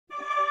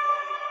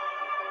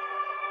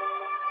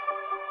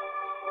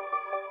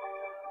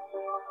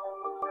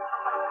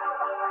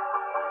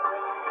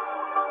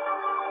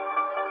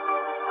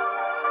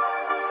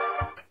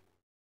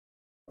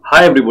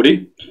Hi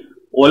everybody,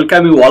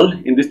 welcome you all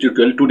in this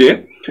tutorial.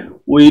 Today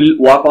we'll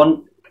work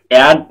on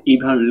add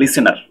event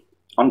listener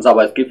on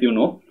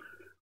JavaScript.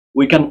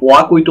 We can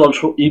work with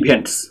also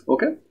events.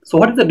 Okay, so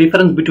what is the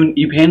difference between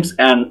events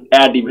and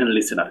add event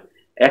listener?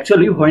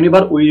 Actually,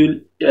 whenever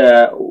we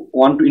will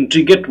want to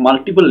integrate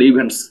multiple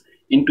events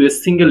into a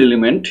single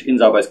element in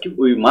JavaScript,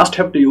 we must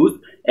have to use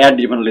add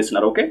event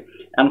listener. Okay,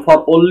 and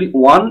for only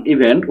one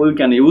event we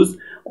can use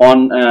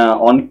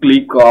on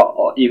click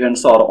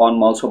events or on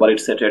mouse over,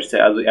 etc.,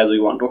 as we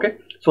want. Okay,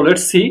 so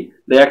let's see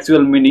the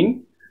actual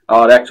meaning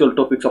or actual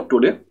topics of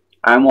today.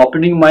 I am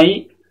opening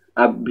my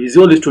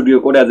Visual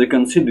Studio Code. As you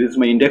can see, this is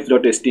my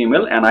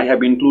index.html and I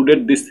have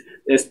included this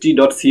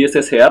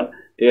st.css here.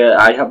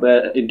 I have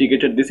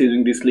integrated this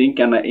using this link,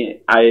 and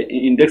I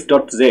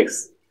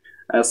index.js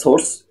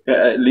source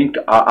linked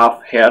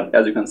up here,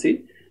 as you can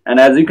see. And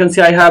as you can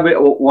see, I have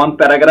one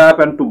paragraph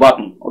and two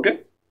button.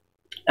 Okay,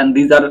 and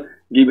these are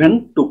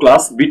given to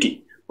class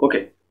bt.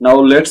 Okay, now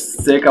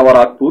let's check our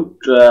output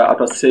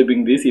after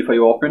saving this. If I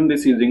open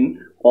this using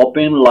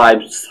open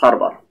live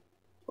server,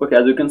 okay,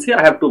 as you can see,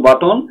 I have two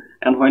buttons,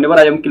 and whenever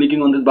I am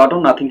clicking on this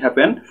button, nothing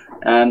happened.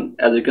 And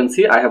as you can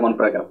see, I have one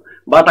paragraph,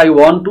 but I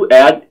want to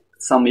add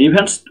some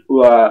events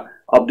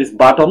of these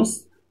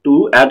buttons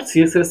to add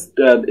css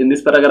in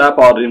this paragraph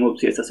or remove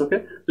css.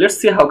 Okay, let's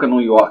see how can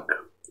we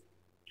work,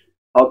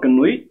 how can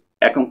we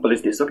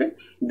accomplish this. Okay,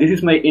 this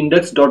is my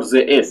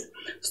index.js.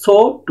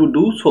 So to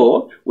do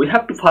so, we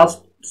have to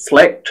first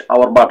select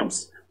our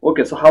buttons.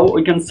 Okay, so how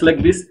we can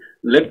select this?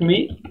 Let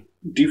me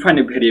define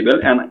a variable,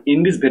 and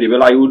in this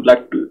variable I would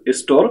like to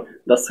store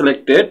the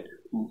selected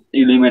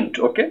element.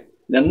 Okay,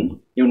 then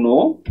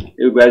you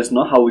guys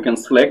know how we can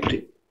select.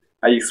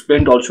 I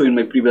explained also in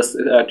my previous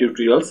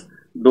tutorials.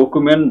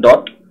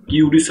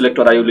 Document.query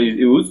selector I will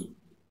use.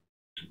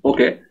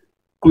 Okay,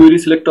 query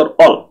selector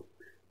all,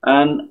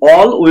 and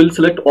all will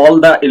select all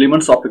the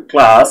elements of a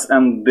class,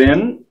 and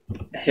then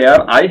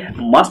here I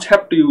must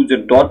have to use a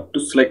dot to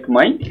select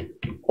my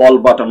all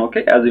button.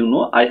 Okay, as you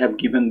know, I have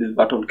given this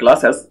button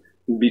class as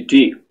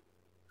bt.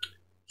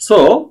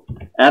 So,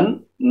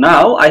 and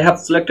now I have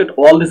selected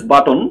all this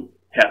button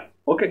here.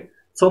 Okay,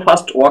 so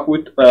first work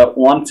with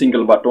one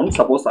single button.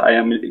 Suppose I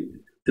am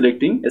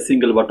selecting a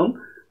single button,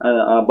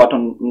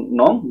 button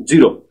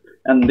 0,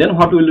 and then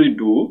what will we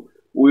do?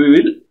 We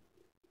will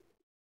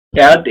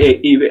add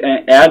a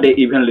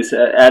event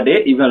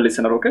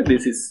listener. Okay,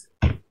 this is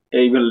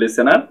event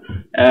listener,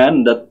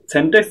 and the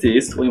syntax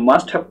is we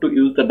must have to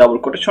use the double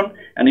quotation,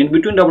 and in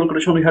between double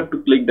quotation we have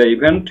to click the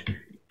event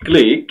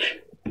click,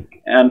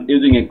 and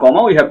using a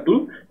comma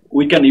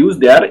we can use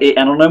there a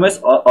anonymous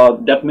or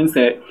that means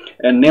a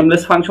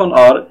nameless function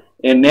or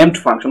a named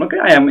function. Okay,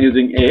 I am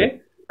using a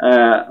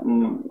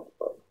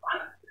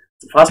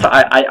first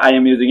I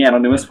am using an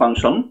anonymous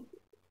function,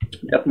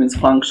 that means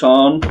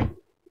function.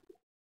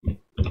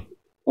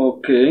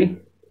 Okay,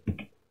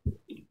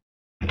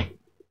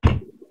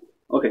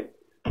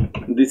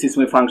 this is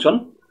my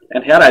function,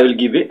 and here I will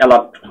give a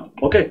alert.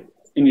 Okay,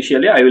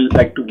 initially I will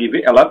like to give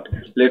a alert.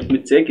 Let me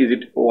check, is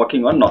it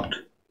working or not?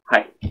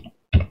 Hi,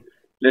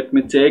 let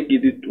me check,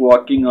 is it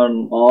working or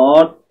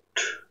not,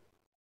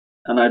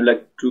 and I'd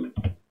like to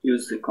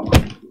use the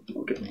command.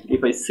 Okay,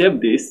 if I save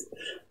this,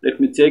 let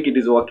me check it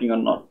is working or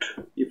not.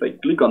 If I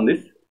click on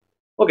this,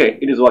 okay,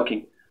 it is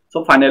working.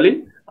 So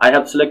finally I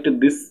have selected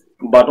this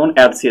button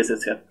add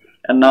css here,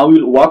 and now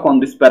we'll work on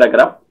this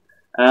paragraph,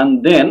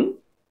 and then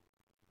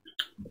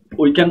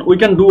we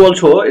can do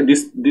also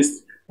this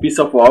piece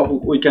of work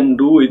we can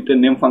do with the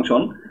name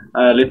function.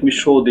 Let me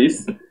show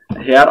this.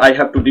 Here I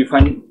have to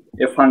define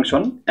a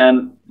function,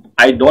 and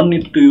I don't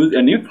need to use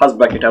any first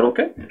bracket here.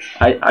 Okay,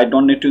 I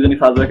don't need to use any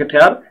first bracket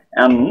here,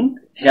 and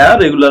here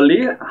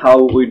regularly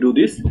how we do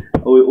this,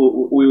 we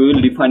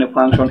will define a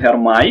function here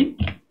my,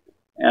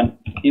 and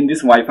in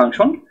this my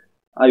function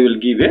I will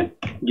give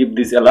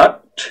this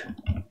alert.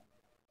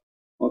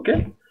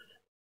 Okay,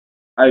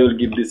 I will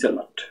give this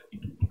alert.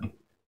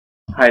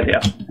 Hi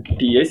there,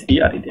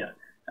 TSERE there,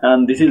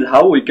 and this is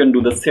how we can do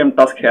the same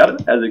task here.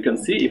 As you can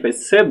see, if I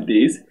save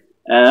this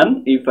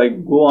and if I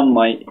go on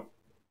my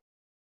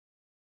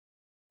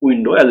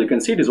window, as you can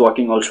see, it is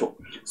working also.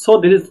 So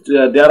this is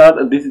there are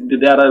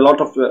a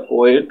lot of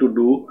way to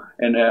do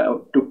and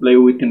to play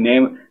with the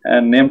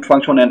named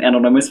function and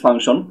anonymous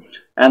function.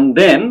 And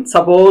then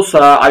suppose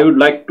I would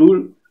like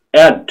to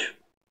add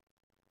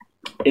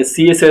a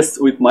css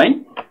with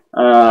my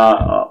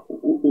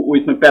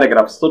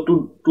paragraph. So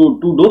to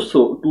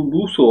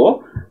do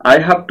so I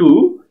have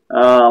to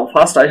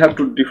first I have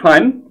to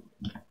define,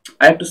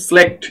 I have to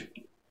select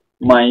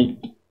my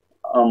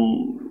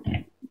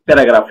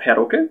paragraph here.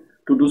 Okay,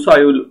 to do so I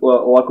will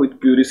work with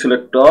query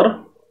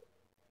selector,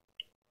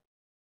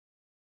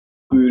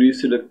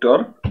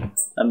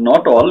 and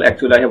not all.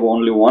 Actually I have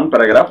only one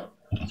paragraph,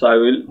 so I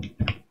will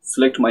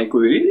select my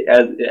query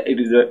as it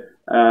is a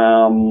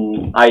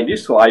ID,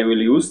 so I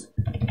will use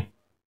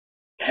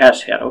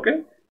hash here.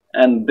 Okay,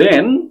 and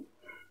then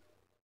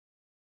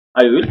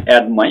I will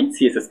add my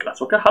css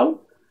class. Okay, how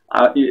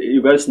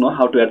you guys know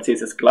how to add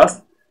css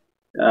class.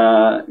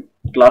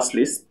 class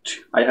list,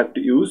 I have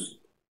to use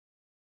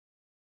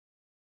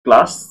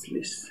class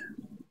list.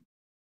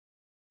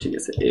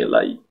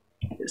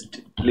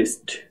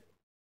 list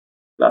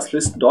class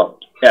list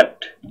dot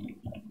add,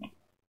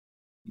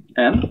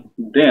 and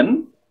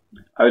then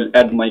I will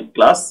add my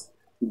class.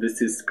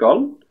 This is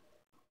called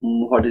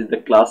what is the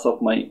class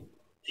of my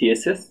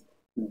CSS?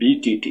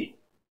 BTT.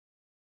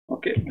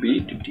 Okay,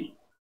 BTT.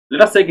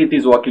 Let us check it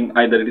is working,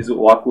 either it is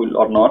work will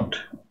or not.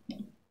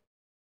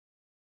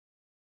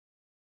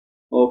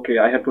 Okay,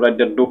 I have to write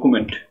the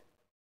document.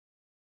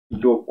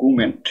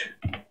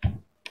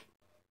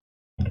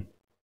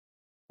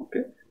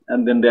 Okay,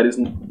 and then there is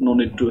no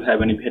need to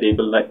have any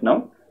variable right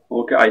now.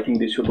 Okay, I think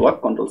this should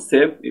work. Control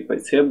save. If I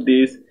save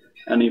this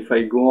and if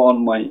I go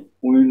on my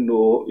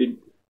window, it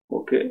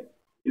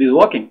is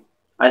working.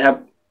 I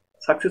have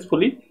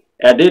successfully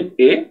added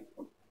a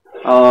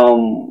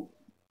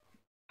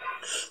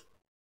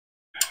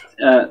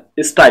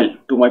style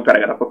to my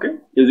paragraph, okay,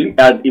 using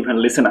add event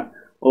listener.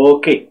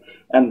 Okay,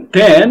 and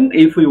then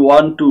if we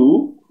want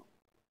to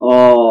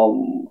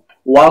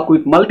work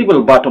with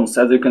multiple buttons,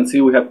 as you can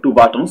see we have 2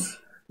 buttons,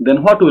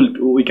 then what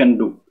we can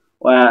do?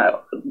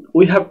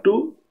 We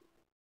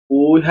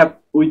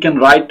can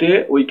write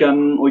a we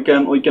can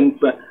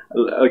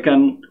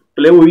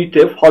play with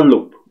a for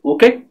loop.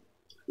 Okay,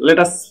 let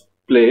us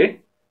play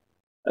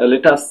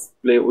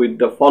with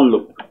the for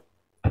loop.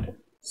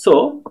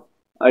 So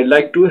I'd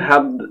like to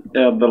have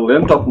the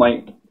length of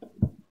my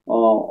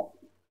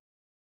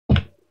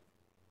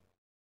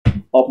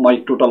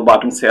total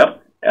buttons here,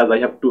 as I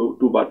have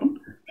two buttons,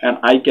 and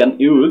I can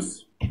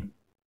use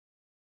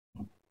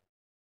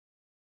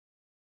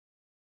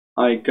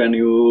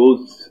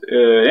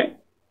a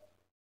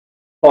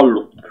for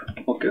loop.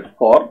 Okay,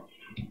 for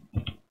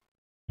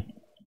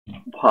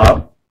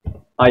var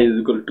I is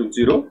equal to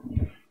 0,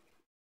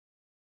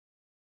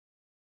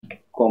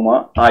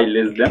 comma I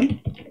less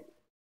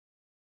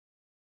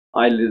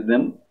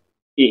than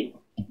a,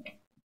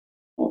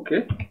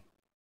 okay,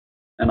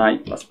 and I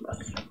plus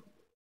plus.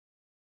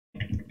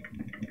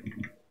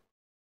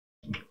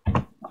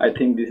 I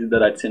think this is the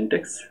right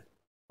syntax.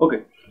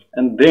 Okay,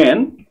 and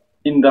then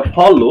in the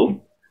for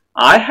loop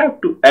I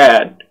have to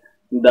add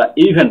the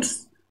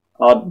events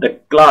or the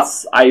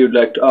class I would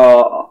like to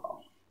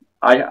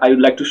I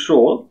would like to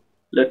show.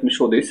 Let me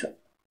show this.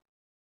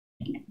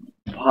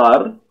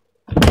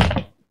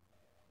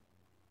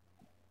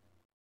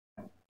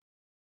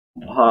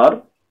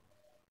 var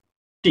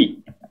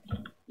t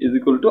is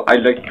equal to, I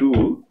like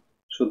to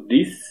show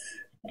this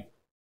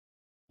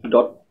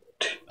dot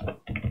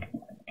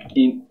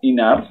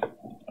inner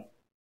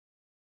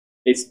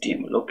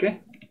HTML.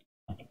 Okay,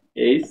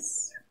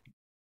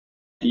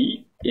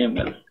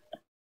 HTML,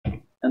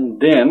 and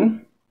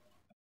then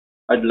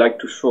I'd like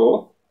to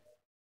show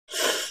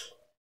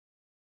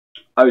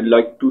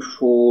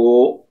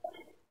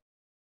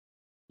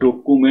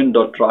document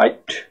dot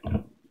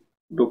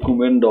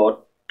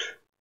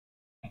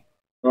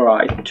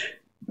write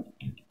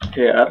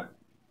here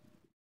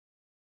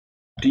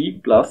t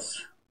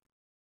plus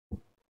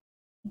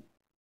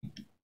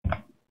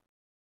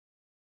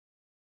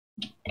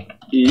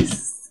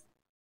is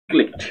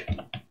clicked.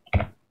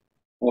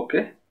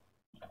 Okay,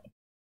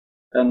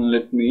 and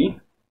let me,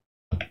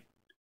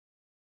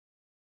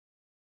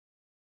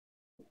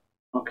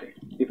 okay,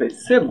 if I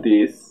save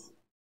this,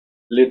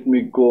 let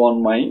me go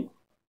on my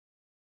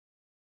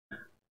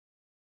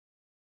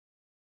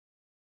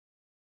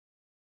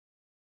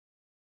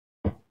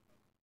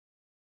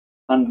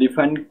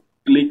undefined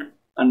click.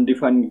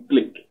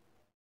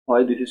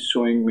 Why this is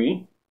showing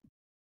me?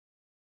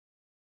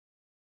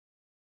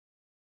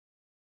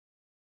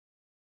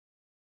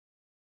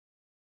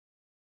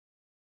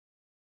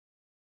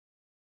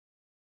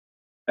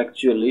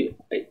 Actually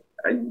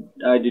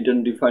I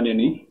didn't define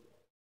any,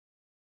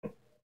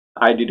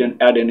 I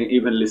didn't add any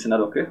event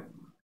listener. Okay,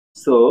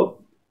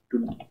 so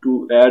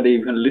to add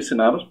event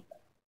listener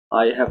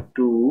I have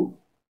to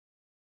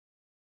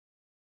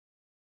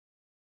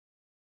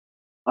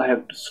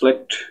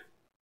select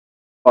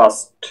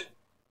first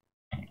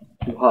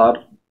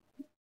var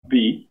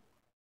b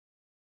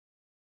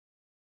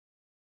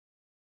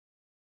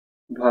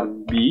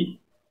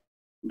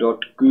dot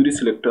query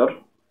selector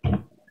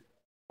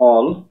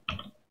all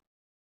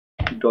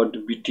dot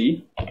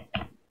bt,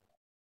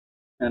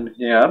 and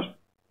here,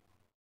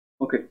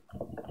 okay,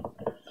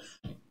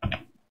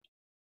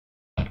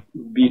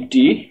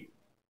 bt,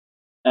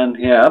 and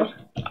here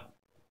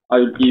I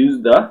will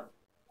use the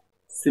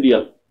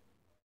serial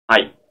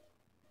I.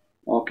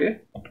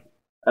 Okay,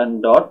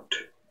 and dot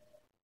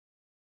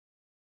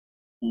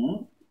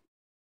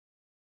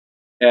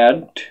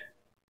add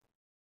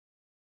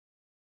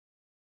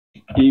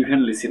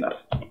event listener,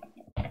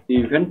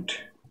 event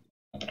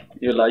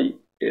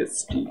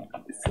list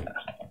listener.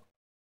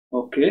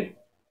 Okay,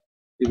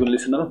 event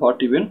listener,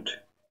 what event?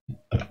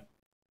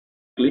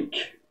 Click,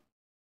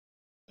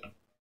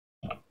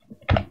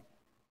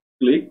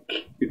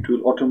 it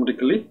will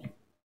automatically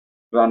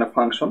run a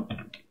function,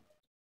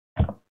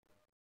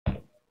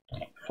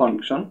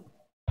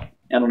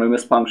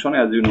 anonymous function,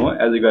 as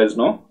you guys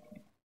know.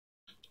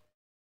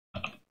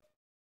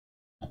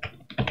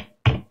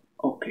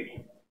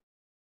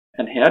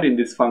 and here in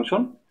this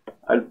function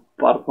I'll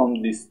perform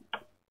this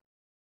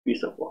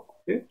piece of work.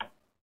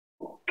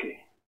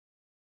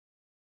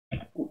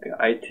 Okay,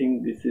 I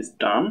think this is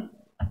done.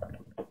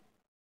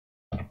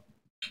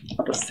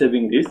 After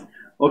saving this,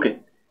 okay,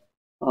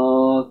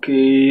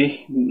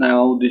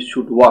 now this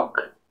should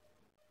work.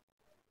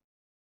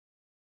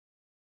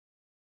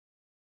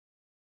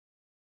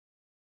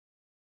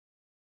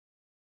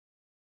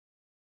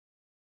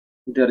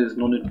 There is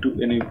no need to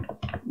any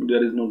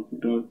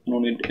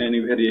any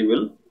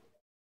variable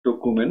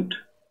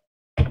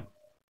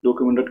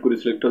document.query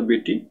selector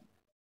bt.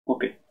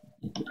 Okay,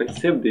 if I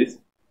save this,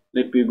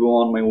 let me go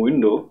on my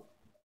window.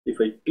 If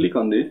I click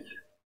on this,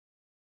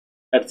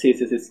 add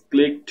CSS is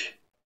clicked.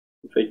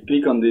 If I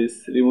click on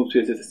this, remove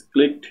CSS is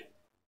clicked.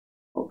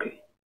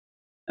 Okay,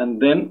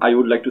 and then I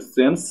would like to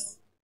sense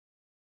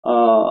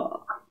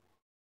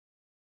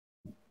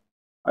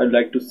I'd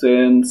like to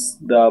sense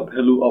the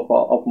value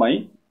of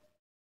my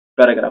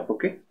paragraph.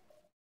 Okay,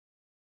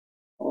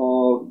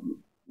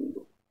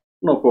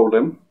 no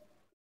problem.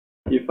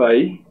 If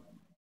I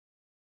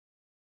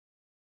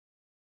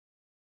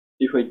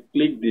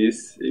click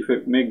this, if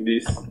I make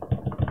this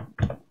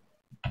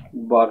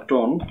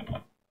button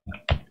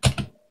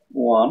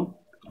 1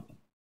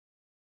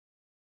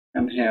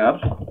 and here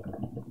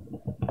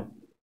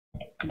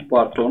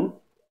button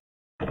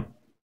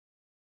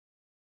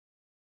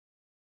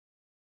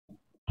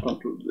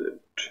Ctrl Z,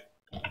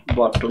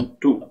 button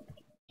 2,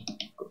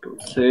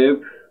 Ctrl save.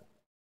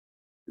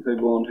 If I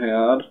go on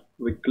here,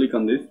 we click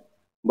on this,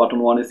 button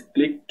 1 is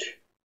clicked,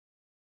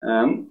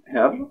 and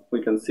here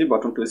we can see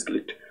button 2 is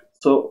clicked.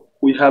 So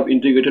we have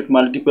integrated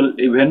multiple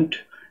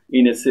event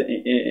in a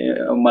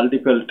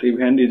multiple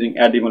event using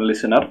add event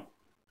listener.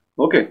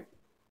 Okay,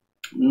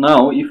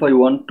 now if I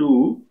want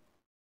to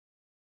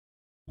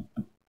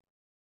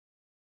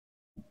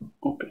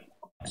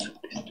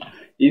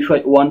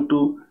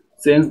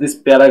change this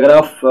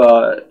paragraph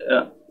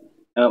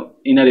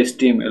inner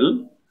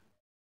HTML,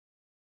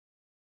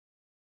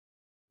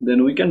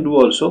 then we can do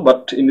also,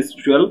 but in this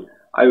tutorial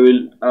I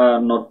will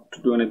not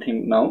do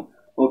anything now.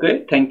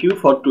 Okay, thank you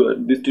for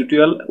this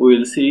tutorial. We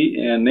will see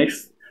in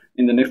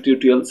the next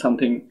tutorial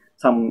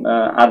some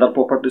other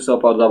properties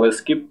of our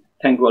JavaScript.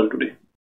 Thank you all today.